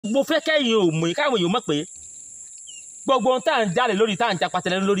mo fẹ́ kẹ́yìn ò mọ̀ káwọn èèyàn mọ̀ pé gbogbo ohun tá à ń jalè lórí tá à ń japa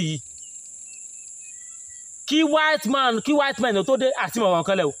tẹ́lẹ̀ lórí yìí kí white man tó dé àti mọ̀ wọn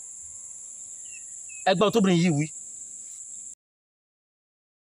kan lẹ̀ o ẹgbọ́n tóbìnrin yìí wí.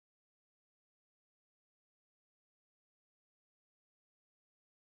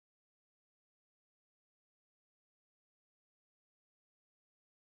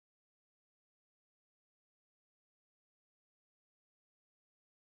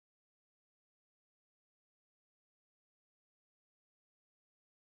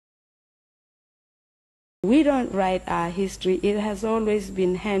 We don't write our history. It has always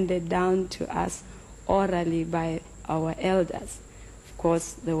been handed down to us orally by our elders. Of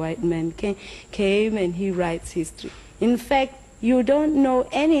course, the white man came and he writes history. In fact, you don't know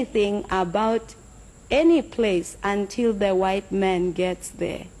anything about any place until the white man gets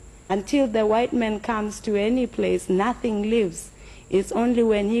there. Until the white man comes to any place, nothing lives. It's only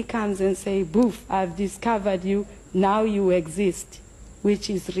when he comes and says, "Boof, I've discovered you, now you exist," which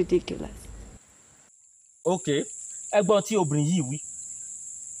is ridiculous. Okay, ẹ̀gbọ́n tí obìnrin yìí wí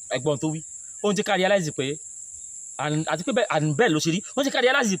ẹ̀gbọ́n tó wí ó ń jẹ́ ká realize pé àti pé bẹ́ẹ̀ ló ṣe rí ó ń jẹ́ ká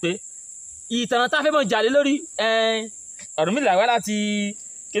realize pé ìtàn tá a fẹ́ mọ̀ jà lé lórí Ọ̀rúnmìlà wá láti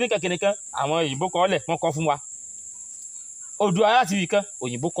kìnìkan àwọn òyìnbó kọ́ ọ́lẹ̀ wọ́n kọ́ fún wa Oòduà láti ibì kan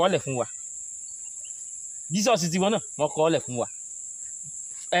òyìnbó kọ́ ọ́lẹ̀ fún wa Jesus tiwọn náà wọ́n kọ́ ọ́lẹ̀ fún wa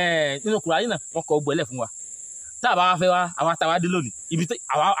nínú Kùránì náà wọ́n kọ́ ọgbọ̀ ẹ̀lẹ̀ fún wa tá a bá wá fẹ́ wá àwa tá a wá dé lónìí ibi tí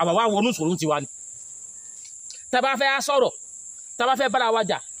àwa wá wọnú ìṣòro tiwa ni tá a bá fẹ́ sọ̀rọ̀ tá a bá fẹ́ bára wa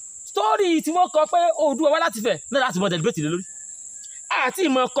jà sítórì tí wọ́n kọ pé Oòduà wá láti fẹ̀ náà láti mọ dẹ̀líbẹ̀tì lé lórí àti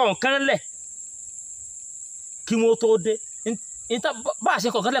ìmọ̀ kọ̀ọ̀kan lẹ̀ kí wọ́n tó dé bá a ṣe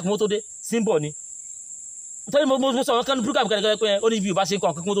kọ̀ọ̀kan lẹ̀ kí wọ́n tó dé símbọ̀ ni nítorí mo sọ̀rọ̀ kan ní búrúkà kẹ́kẹ́ pé ó ní ibi ìbá ṣe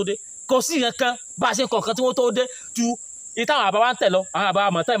kọ̀ọ̀kan kí wọ́n tó dé kò sí ìyẹn kan bá a ṣe kọ̀ọ̀kan tí wọ́n tó dé ju ìtàwọn àbá wa ń tẹ̀ lọ àwọn àbá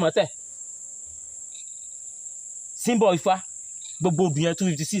mọ̀tẹ̀ símbọ̀ Ifá gbogbo obìnrin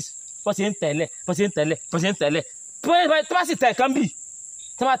 256 bọ́ ṣe ń tẹ̀lẹ̀ tó bá sì tẹ̀ kan bì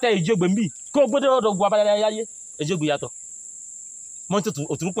tó bá tẹ Ìjọgbè ń bì kó gbódé ọ̀dọ̀ gbọ́ abáyáyáyé Ìjọgbè yàtọ̀ mọ́tò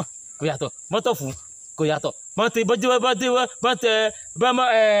òtúrúpọ̀ kò yàtọ̀ mọ́tò fún kò yàtọ̀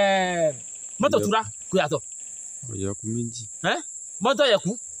mọ́tò tura kò yàtọ̀ ọ̀yẹ̀kú méjì mọ́tò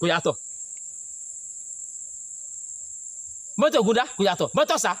ọ̀yẹ̀kú kò yàtọ̀ mọ́tò ògúndá kò yàtọ̀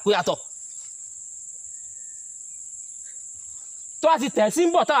mọ́tò ọ̀sà kò yàtọ̀ tó a ti tẹ̀ sí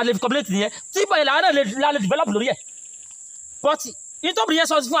ń bọ̀ táwọn lè fi kọ́mílẹ́tì nìyẹn tí ìbọn yẹn làwọn náà lè develop lórí ẹ̀ but nítorí yẹn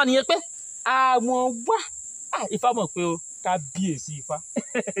sọ fún wa nìyẹn pé àwọn wá Ifá mọ̀ pé o kábíyèsí Ifá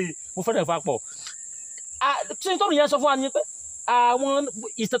mo fẹ́ràn Ifá pọ̀ nítorí yẹn sọ fún wa nìyẹn pé àwọn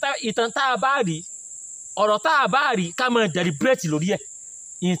ìtàn tá a bá rí ọ̀rọ̀ tá a bá rí ká máa deliberate lórí ẹ̀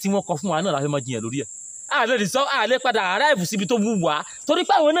ìyẹn tí wọ́n kọ fún wa náà la fẹ́ máa jiyàn lórí ẹ̀ àlè padà arrive síbi tó wù wá torí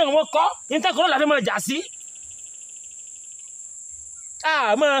pé àwọn náà wọ́n kọ́ ìyẹn tẹ́kọ̀ọ́ náà la fẹ́ máa jà sí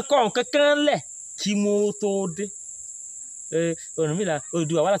máa kọ nǹkan kan lẹ̀ kí mo tó dé Ọ̀rúnmìlà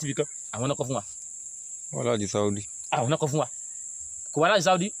Oòduà wá láti ibì kan àwọn náà kọ fún wa. wọ́n láti Saudi. àwọn náà kọ fún wa kò wá láti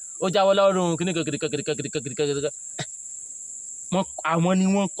Saudi ó jáwọ́ lọ́rùn kìnìkan àwọn ni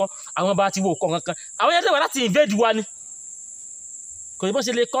wọ́n kọ́ àwọn bá ti wò kọ́ kankan àwọn yẹn tẹ̀ wá láti invade wa ni kò ní bó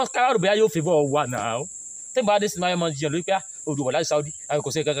ṣe lè kọ́ kárọ̀rù bóyá yóò favour wa náà tẹ́ bá dé sinimá yẹn máa jiyàn lórí pé Oòduà wá láti Saudi àwọn kò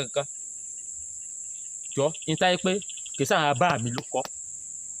sí kankan jọ ní táyé pé kèsì àwọn abá mi ló kọ́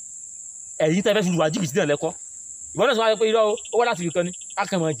ẹ̀yìn tẹ́ fẹ́ fi wà jìbìtì náà lẹ́kọ́ ìwọ́n náà sọ wáyé pé irọ́ ó wá láti ibi kan ní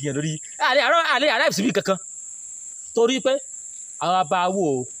akẹ́mọ̀ jiyàn lórí àlẹ́ àráìbì síbi kankan torí pé àwọn abáwò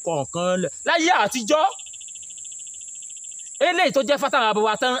kọ̀ọ̀kan lẹ̀ láyé àtijọ́ eléyìí tó jẹ́ fátàwọn abáwò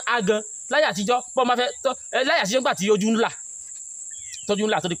tán agan láyé àtijọ́ bọ́ máa fẹ́ láyé àtijọ́ gbà tí ojú ńlá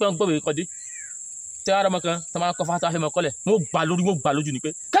tó di pé wọ́n gbọ́wé kọ́dé tẹ́ wá rọmọ kan tó máa kọ́ fátàwọn afẹ́mọ́ kọ́lẹ̀ wọ́n gbà lójú ni pé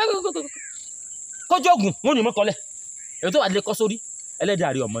kójú ògùn wọ́n ní mọ́ kọ́lẹ̀ èyí tó wà lè kọ́ sórí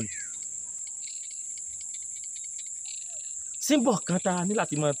ẹlẹ́dàá rí ọmọ ni. símbọ̀ kan tá a ní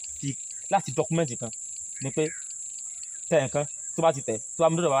láti máa fi láti dọ́kúmẹ́ǹtì kan ni pé tẹ̀ nǹkan tó bá ti tẹ̀ tó bá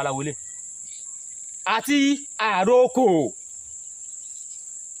mú dọ́dọ̀ bàbá aláwo lé àti àròkò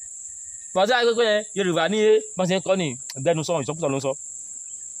bọ́sẹ̀ agbègbè yẹn Yorùbá ní bọ́sẹ̀ ń kọ́ ní ìdẹ́nu sọ ìsọkúsọ ló ń sọ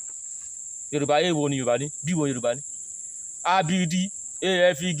Yorùbá èèwọ̀ ni Yorùbá ní bíwo Yorùbá ní abidi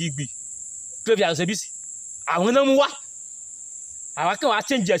afigigbi kílófì àṣẹbísì àwọn náà mú wá àwọn akẹ́wọ̀n á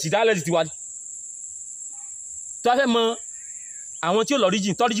change ẹ̀sìn dálẹ́sì tiwa ni tó a fẹ́ mọ àwọn tí ó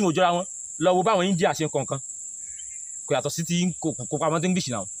lọ́ríjìn tọ́ríjìn ò jọra wọn lọ wo báwọn India ṣe ń kọ̀ọ̀kan kò yàtọ̀ sí ti kò pa àwọn tó English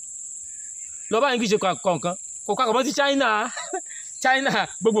náà lọ báwọn English ṣe kọ̀ọ̀kan kò pa àkọ́mọ́ sí China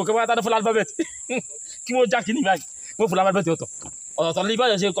gbogbo nǹkan bá tádọ́ fún alphabet kí wọ́n já kí ní báyìí wọ́n fún alphabet ọ̀tọ̀ ní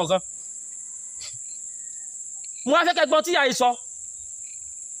báyọ̀ ṣe kọ̀ọ̀kan mo wá fẹ́ kẹ́gbọ́n tí yàrá sọ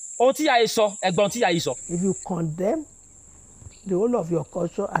ohun tí yàá sọ ẹ̀gbọ́n tí yàá sọ. If you condemn the whole of your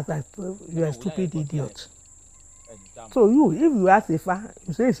culture as I told you, you're a stupid idiot. So you, if you ask Ifa,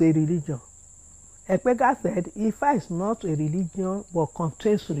 you say it's a religion. Ekpega said Ifa is not a religion but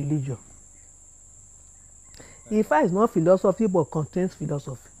contains religion. Ifa is not philosophy but contains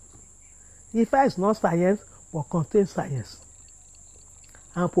philosophy. Ifa is not science but contains science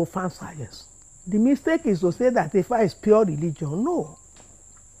and profound science. The mistake is to say that Ifa is pure religion. No.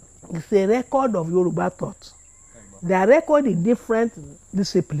 It's a record of Yoruba thought. They are recorded in different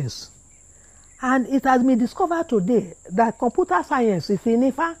disciplines. And it has been discovered today that computer science is in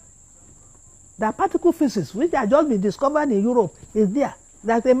Ifa. That particle physics, which has just been discovered in Europe, is there.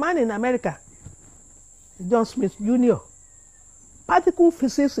 There's a man in America, John Smith Jr. Particle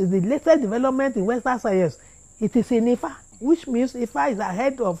physics is the latest development in Western science. It is in Ifa, which means Ifa is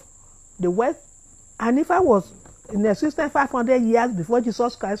ahead of the West. And Ifa was in existence 500 years before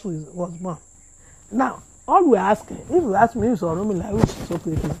Jesus Christ was born. Now, all we're asking, if you ask me, it's Orunmila, which is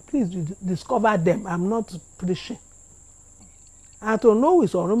okay, please discover them. I'm not preaching. And to know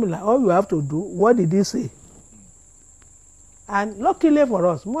it's Orunmila, all you have to do, what did he say? And luckily for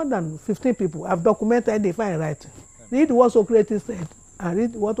us, more than 15 people have documented the fine writing. Read what Socrates said and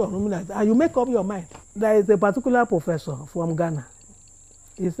read what Orunmila said, and you make up your mind. There is a particular professor from Ghana.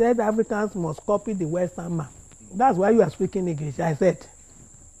 He said Africans must copy the Western map. That's why you are speaking English. I said,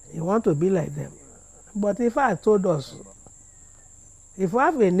 you want to be like them. But if I told us, if we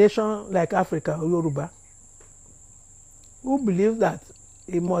have a nation like Africa or Yoruba, who believes that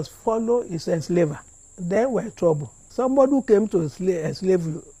he must follow his enslaver, then we're in trouble. Somebody who came to enslave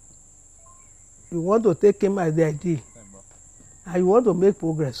you, you want to take him as the ideal, and you want to make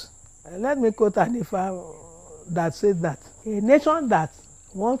progress. Let me quote an Ifa that says that a nation that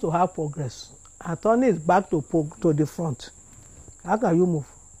wants to have progress and turn its back to the front, how can you move?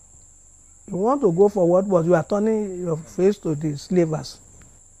 You want to go forward, but you are turning your face to the slavers.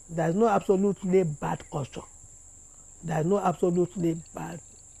 There is no absolutely bad culture. There is no absolutely bad,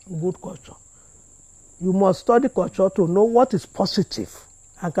 good culture. You must study culture to know what is positive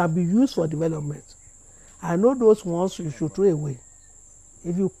and can be used for development. I know those ones you should throw away.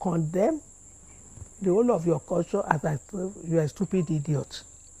 If you condemn the whole of your culture as I told you, are a stupid idiot.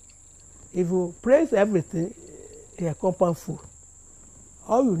 If you praise everything, you're a compound fool.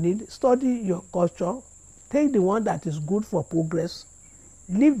 All you need, study your culture, take the one that is good for progress,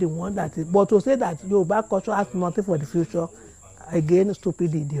 leave the one that is, but to say that Yoruba culture has nothing for the future, again,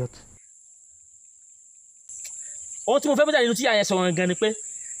 stupid idiot. Ohun tí mo fẹ́ bẹ́ẹ̀ nínú tí ìyá yẹn sọ̀rọ̀ gan ni pé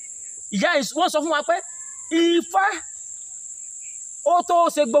ìyá yẹn wọ́n sọ fún wa pé Ifá ó tó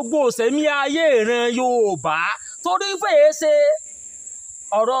ṣe gbogbo òsèmí ayé ìran Yorùbá torí fèé ṣe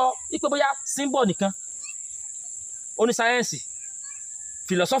ọ̀rọ̀ wípé bóyá symbol nìkan onísáyẹ́ǹsì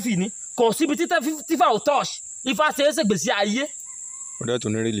philosophy ni kò síbi tífà ò touch Ifá ṣe é ṣègbèsí ayé. Ó dẹ́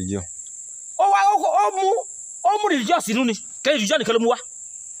tún ní religion. ó mú religion sínú ni kẹ́yìn religion nìkan ló mú wá.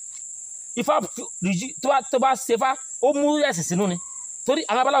 Ifá tó bá ṣe Ifá ó mú ẹ̀sìn sínú ni torí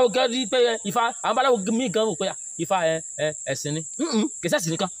àwọn babaláwo gan rí pé Ifá àwọn babaláwo míì gan rò pé Ifá ẹ̀sìn ni kì í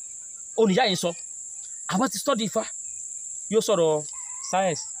ṣẹ̀sìn nìkan oníyá yìí sọ àwọn ti study Ifá yóò sọ̀rọ̀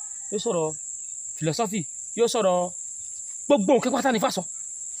science yóò sọ̀rọ̀ philosophy yóò sọ̀rọ̀ gbogbo nǹkan pátá ní Ifá sọ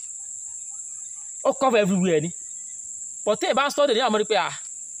ó cover everywhere ni but tẹ́ ẹ bá ń study ní àwọn ọmọdé pé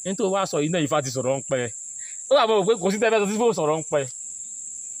ní tó wá sọ yìí náà Ifá ti sọ̀rọ̀ ń pẹ́ ó wà mọ̀ pé kò sí tẹ́lẹ̀ tó ti fò sọ̀rọ̀ ń pẹ́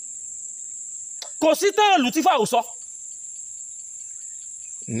kò sí tẹ́lẹ̀ lù tí Ifá ò sọ.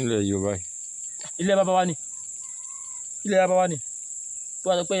 Nílẹ̀ Yorùbá yìí. Ilé bàbá wa ni tó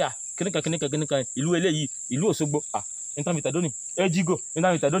wá sọ pé kìnìkan ìlú eléyìí ìlú Òṣogbo nítorí ìtàdónì Ejigo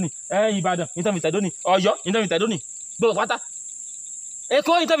nítorí ìtàdónì Ìbàdàn nítorí ìtàdónì Ọ̀yọ́ nítorí ìtàdónì gbogbo pátá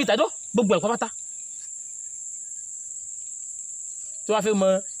Èkó nítorí ìtàdó gbogbo ẹ̀kọ́ pátá tó wá fẹ́ mọ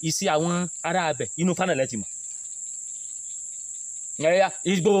ìsí àwọn ará abẹ inú panel ti mọ̀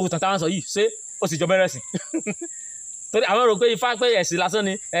gbogbo tàntà wọn sọ yìí ṣé ó sì jọ mẹ́rẹ̀sìn torí àwọn rò pé Ifá pé ẹ̀sìn lásán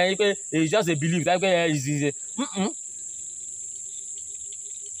ni pé it's just a belief that pé ìṣe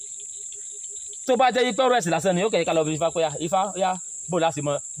tó bá jẹ́ pé ọ̀rọ̀ ẹ̀sìn lásán ni ó kẹ̀yìn ká lọ bí Ifá pé Ifá yá bó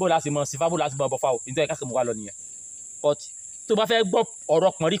láti mọ sífá bó láti mọ bọ́fá o nítorí ká kẹ́ mọ́ wá lọ nìyẹn but tó bá fẹ́ gbọ́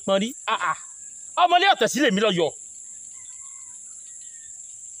ọ̀rọ̀ pọ̀nrípọ̀nrí ọmọlé ọ̀tẹ̀ sílẹ̀ mi lọ́yọ̀ọ́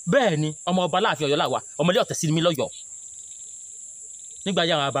bẹ́ẹ̀ ni ọmọ ọba láàfin Ọ̀yọ́ làwà ọmọlé ọ̀tẹ̀ sílẹ̀ mi lọ́yọ̀ọ́ nígbà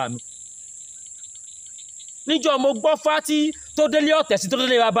yà wọn bá mi níjọ́ mo gbọ́ fátí tó délé ọ̀tẹ̀ sí tó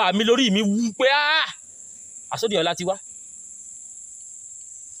délé bàbá mi lórí mi wú pé àsódì ọ̀la ti wá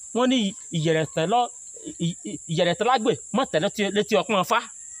wọ́n ní ìyẹ̀rẹ̀tẹ̀ lágbè mọ̀tẹ̀ létí ọpọ́n fá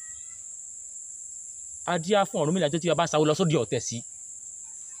adíá fún Ọ̀rúnmìlà tó ti ọba sáwó lọ sódì ọ̀tẹ̀ sí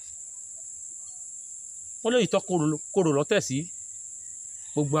wọ́n lé òtítọ́ korò lọ́tẹ̀ sí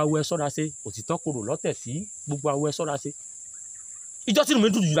gbogbo awo ẹ ṣọ́ra ṣe òtítọ́ korò lọ́tẹ̀ sí gbogbo awo ẹ ṣọ́ra ṣe. ìjọ tí inú mi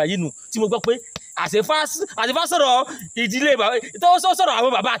dùn jù láyé nu tí mo gbọ́ pé àṣefá sọ̀rọ̀ ìdílé bàbá tó sọ̀rọ̀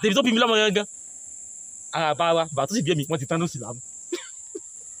àwọn bàbá àtẹ̀bí tó bí mi lọ́mọ gangan àbá wa bàbá tó sì bí mi wọ́n ti tán ní ìsìlámù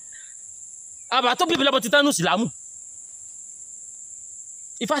àbá tó bí mi lọ́mọ ti tán ní ìsìlámù.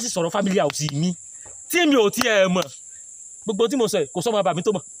 Ifá sì sọ̀rọ̀ family house mi tí mi ò tiẹ̀ mọ̀ gbogbo tí mo sọ kò sọ́mọ bàbá mi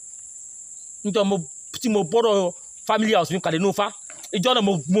tó mọ̀ níjọ́ tí mo bọ́rọ̀ family house mi kàlẹ́ ní Ifá ìjọ náà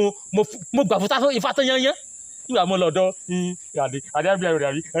mo gbà fún Ifá tán yányán nígbà mo lọ́dọ̀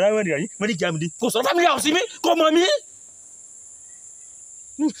àdéhàbíyàrí mo ní jàmùdí kò sọ̀rọ̀ family house mi kò mọ̀ mí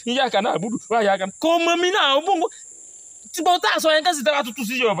ìyá kan náà àbúrò wáyà kan kò mọ̀ mí náà bó tí mo tá a sọ yẹn kẹ́sì tẹ́lá tuntun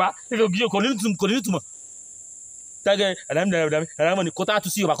sí Yorùbá kò ní túmọ̀ tẹ́gẹ́ àdámọ́ ni kò tá a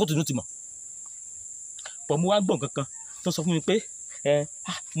tún sí Yorùbá kò tún ní túmọ̀ pọ̀ mo wá gbọ̀n kankan tó sọ fún mi pé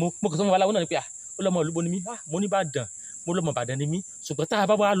mo kàn sọ fún mi aláwọ̀ náà ni pé ó lọ́mọ olúbo ni mí mo ní Ìbàdàn mo lọ́mọ Ìbàdàn ni mí ṣùgbọ́n tá a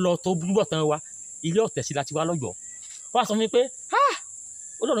bá wá lọ tó búrúbọ̀ tán wa ilé Ọ̀tẹ̀sí láti wá lọ́yọ̀ọ́ wọ́n á sọ fún mi pé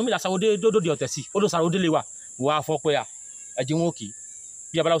Ọlọ́run mi là sáwọ́dé dódòdè Ọ̀tẹ̀sí ó ló sàròdé lè wà wọ́n á fọ́ pé ẹ̀jẹ̀ wọn ò kì í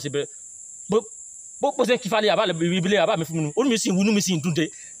bí abaláwo ṣe bẹ̀rẹ̀ bó ṣe ń kífà lé ibilé àbá mi fún mi ó ní mi sì ń wú ní mi sì ń dún dé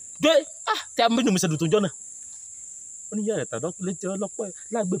tí a ń bínú mi ṣẹ̀dùn tó jọ́ náà ó ní yàrá ìtàdọ́ létí ọlọ́pọ̀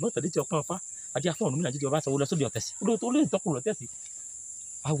lágbè mọ́tò létí ọpọ́n Ifá àti afọ́ọ̀nù mi nàìjíríà bá sanwó lọ sóde Ọ̀tẹ̀sí olóòótọ́ olóyè tọkùrù lọ́tẹ̀sí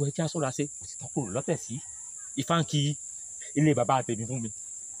awọ ẹja sọ́ra ṣe òsì tọkùrù lọ́tẹ̀sí Ifá ń kí ilé bàbá àtẹ̀mí fún mi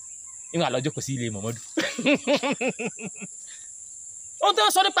nígbà lọ́jọ́ kò sí ilé Mọ̀mọ́dù. ohun tó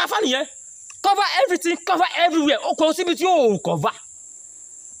ń sọ nípa Ifá nìyẹn cover everything cover everywhere ó kọ síbi tí yóò cover.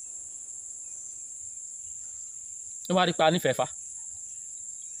 ó wá rí pa nífẹ̀ẹ́ Ifá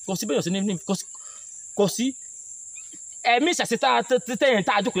kò sí bẹ́ẹ̀ sí ní kò sí ẹ̀mí ìṣẹ̀ṣẹ̀ tẹ̀yìn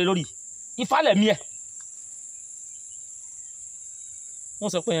tá a jókòó lórí Ifá lẹ̀mí ẹ̀.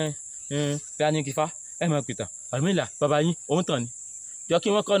 wọ́n sọ pé bí a ní Ifá ẹ̀ máa pìtàn Ọ̀rúnmìlà bàbá yín òun tàn ni jọ kí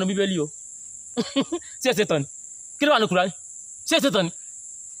wọ́n kọ́ ọ́nù Bíbélì o ṣé ẹ ṣe tàn ni kí ló wà ní Kùránì ṣé ẹ ṣe tàn ni.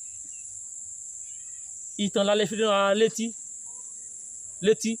 ìtàn lálẹ́ fi rán ara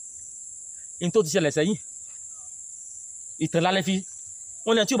létí ní tó ti ṣẹlẹ̀ sẹ́yìn ìtàn lálẹ́ fi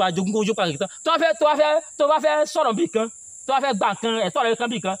wọ́n ní ẹni tí ó bá jogún kó jó pàkì tán tó bá fẹ́ sọ̀rọ̀ bí kan tó bá fẹ́ gba nǹkan ẹ̀tọ́ rẹ̀ kan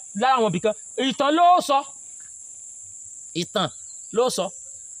bí kan lára àwọn bí kan ìtàn ló sọ ìtàn ló sọ.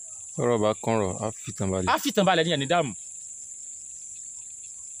 ọ̀rọ̀ bá kànrọ̀ á fìtàn balẹ̀ ní ẹni dààmú.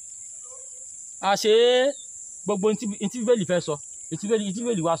 àṣé gbogbo ntí Bíbélì fẹ́ sọ ntí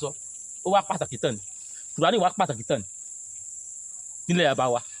Bíbélì wá sọ ó wá pàtàkì tán ni Kùránì wá pàtàkì tán ni nílẹ̀ bàbá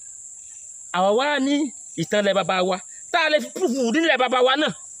wa àwọn wá ní ìtàn ilẹ̀ bàbá wa tá a lè fi púrúfù nílẹ̀ bàbá wa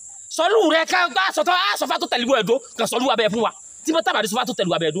náà sọlú rẹ ká sọfà tó tẹ̀lé ẹ̀dọ́ kan sọlú abẹ́ fún wa tí mo tábàdí sọfà tó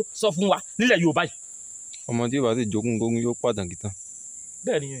tẹ̀lé abẹ́ ẹ̀dọ́ sọ fún wa nílẹ̀ Yorùbá yìí. ọmọ tí yóò bá sì jogún gógún yóò pàtàkì tán.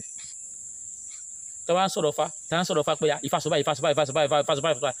 bẹ́ẹ̀ ni tá a ń sọ̀rọ̀ Ifá pé Ifá sọ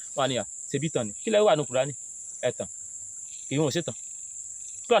báyìí wà níyà ṣebí tàn ni kílẹ̀ wà ní Kùránì ẹ̀tàn èyí wọn ò ṣètàn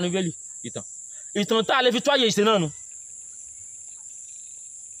kí wà ní Bíbélì ìtàn tá a lè fi tó àyè ìṣe náà nu.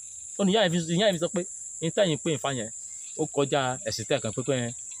 ó ní ìyá yẹn fi sọ pé ìtẹ̀yìn pé Ifá yẹn ó kọjá ẹ̀sìn tẹ̀ kan pé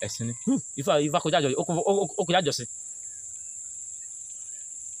ẹ̀sìn ni Ifá kọjá àjọsìn.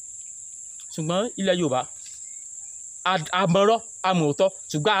 ṣùgbọ́n ilẹ̀ Yorùbá àmọ̀rọ̀ àmọ̀tọ́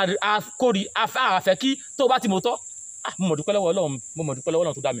ṣùgbọ́n àfẹ́ kí tó bá ti mọ̀tọ́ mo mọ̀ dúpẹ́ lọ́wọ́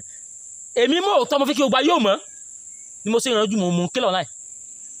Ọlọ́run tó dá mi. èmi mọ̀ òótọ́ mo fi kí o gba yóò mọ̀ ni mo ṣe ìrànjú mo mú kílọ̀ náà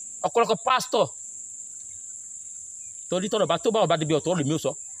ọ̀pọ̀lọpọ̀ pásítọ̀ torí tọrọ bá tó bá ọba débi ọ̀tọ̀ lèmi ò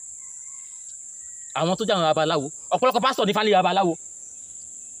sọ àwọn tó jẹ́ àwọn babaláwo ọ̀pọ̀lọpọ̀ pásítọ̀ nífà ní babaláwo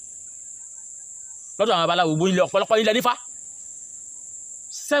lọ́dọ̀ àwọn babaláwo gbogbo ilẹ̀ ọ̀pọ̀lọpọ̀ ilẹ̀ nífà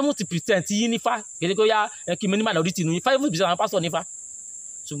 70% yín nífà kéde kó yá kí mi ní minority nù 5% àwọn pásítọ̀ nífà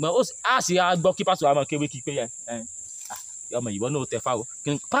ṣùgbọ́n a sì á gbọ́ kí pásítọ̀ àmọ́ kéwé kí pé ọmọ ìwọ náà tẹ fáwọ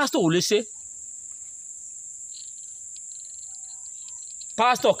pásítọ̀ ò lè ṣe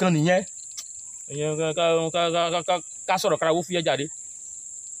pásítọ̀ kan nìyẹn ká sọ̀rọ̀ kára wó fúyẹ́ jáde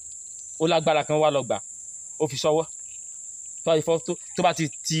ó lágbára kan wá lọ gbà ó fi sọ́wọ́ tó bá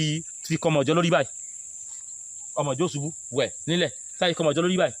ti kọ́ ọmọjọ́ lórí báyìí ọmọjọ́ ṣubú wẹ̀ nílẹ̀ táyì kọ́ ọmọjọ́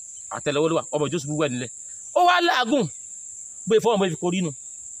lórí báyìí àtẹ́lẹwọ́ ló wà ọmọjọ́ ṣubú wẹ̀ nílẹ̀ ó wá láàgùn bóyá fọwọ́n bóyá fi korí nù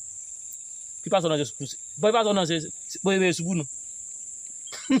pípásọ̀ náà ṣe bóyá ṣubú nù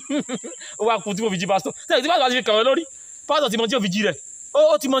ó wá kú tí mo fi jí pásítọ̀ tẹ́lẹ̀ tí pásítọ̀ ti fi kàn wọ́n lórí pásítọ̀ ti mọ tí ò fi jí rẹ̀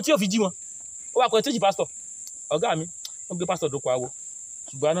ó ti mọ tí ò fi jí wọn ó wá kọ́ ẹ tí ò jí pásítọ̀ ọ̀gá mi wọ́n gbé pásítọ̀ dókòó àwọ̀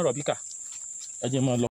ṣùgbọ́n aná rọ̀ bíkà ẹ jẹ́ mọ́ ọ lọ.